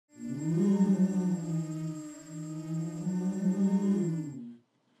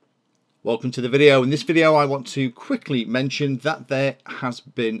Welcome to the video. In this video I want to quickly mention that there has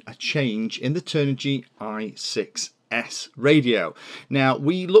been a change in the TGY-i6s radio. Now,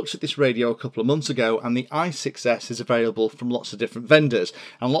 we looked at this radio a couple of months ago, and the i6s is available from lots of different vendors,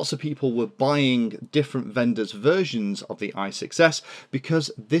 and lots of people were buying different vendors' versions of the i6s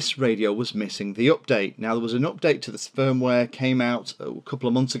because this radio was missing the update. Now, there was an update to this firmware, came out a couple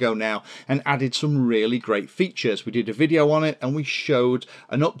of months ago now, and added some really great features. We did a video on it and we showed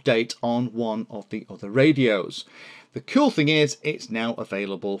an update on one of the other radios. The cool thing is it's now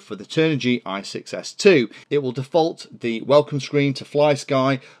available for the TGY-i6s too. It will default the welcome screen to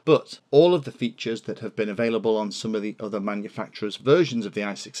FlySky, but all of the features that have been available on some of the other manufacturers' versions of the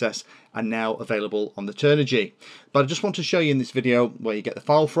i6s are now available on the TGY. But I just want to show you in this video where you get the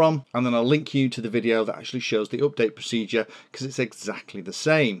file from, and then I'll link you to the video that actually shows the update procedure because it's exactly the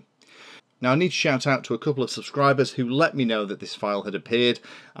same. Now, I need to shout out to a couple of subscribers who let me know that this file had appeared,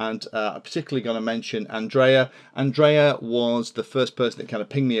 and I'm particularly going to mention Andrea. Andrea was the first person that kind of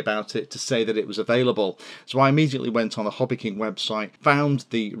pinged me about it to say that it was available. So I immediately went on the Hobby King website, found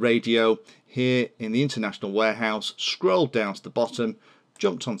the radio here in the International Warehouse, scrolled down to the bottom,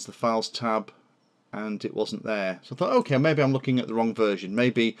 jumped onto the Files tab, and it wasn't there. So I thought, okay, maybe I'm looking at the wrong version.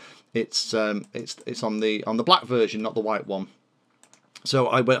 Maybe it's on the black version, not the white one. So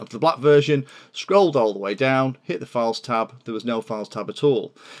I went up to the black version, scrolled all the way down, hit the Files tab, there was no Files tab at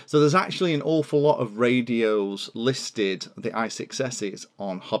all. So there's actually an awful lot of radios listed, the i6s,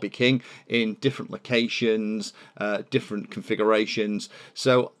 on Hobby King in different locations, different configurations.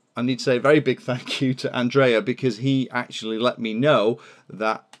 So I need to say a very big thank you to Andrea, because he actually let me know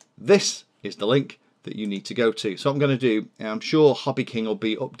that this is the link that you need to go to. So what I'm going to do, I'm sure Hobby King will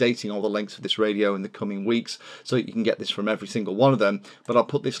be updating all the links for this radio in the coming weeks so you can get this from every single one of them, but I'll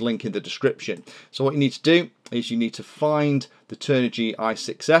put this link in the description. So what you need to do is you need to find the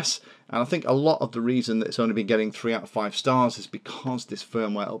TGY-i6s, and I think a lot of the reason that it's only been getting 3 out of 5 stars is because this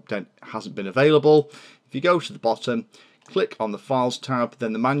firmware update hasn't been available. If you go to the bottom, click on the Files tab,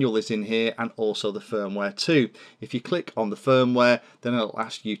 then the manual is in here and also the firmware too. If you click on the firmware, then it'll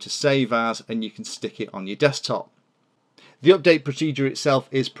ask you to save as, and you can stick it on your desktop. The update procedure itself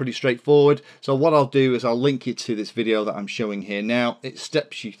is pretty straightforward, so what I'll do is I'll link you to this video that I'm showing here now. It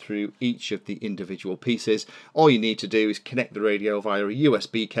steps you through each of the individual pieces. All you need to do is connect the radio via a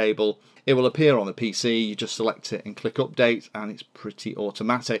USB cable. It will appear on the PC, you just select it and click update, and it's pretty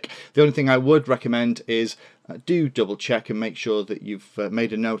automatic. The only thing I would recommend is do double check and make sure that you've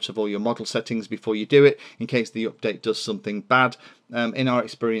made a note of all your model settings before you do it, in case the update does something bad. In our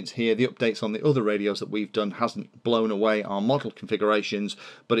experience here, the updates on the other radios that we've done hasn't blown away our model configurations,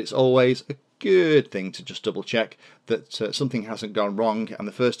 but it's always a good thing to just double check that something hasn't gone wrong, and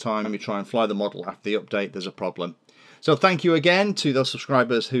the first time you try and fly the model after the update there's a problem. So thank you again to those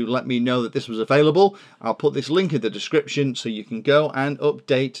subscribers who let me know that this was available. I'll put this link in the description so you can go and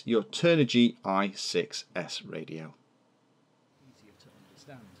update your TGY-i6s radio.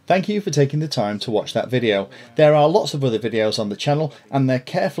 Thank you for taking the time to watch that video. There are lots of other videos on the channel, and they're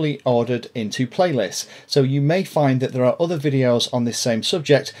carefully ordered into playlists, so you may find that there are other videos on this same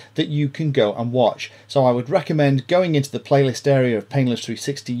subject that you can go and watch. So I would recommend going into the playlist area of Painless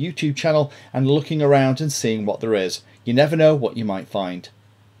 360 YouTube channel and looking around and seeing what there is. You never know what you might find.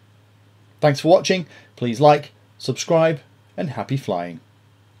 Thanks for watching. Please like, subscribe, and happy flying.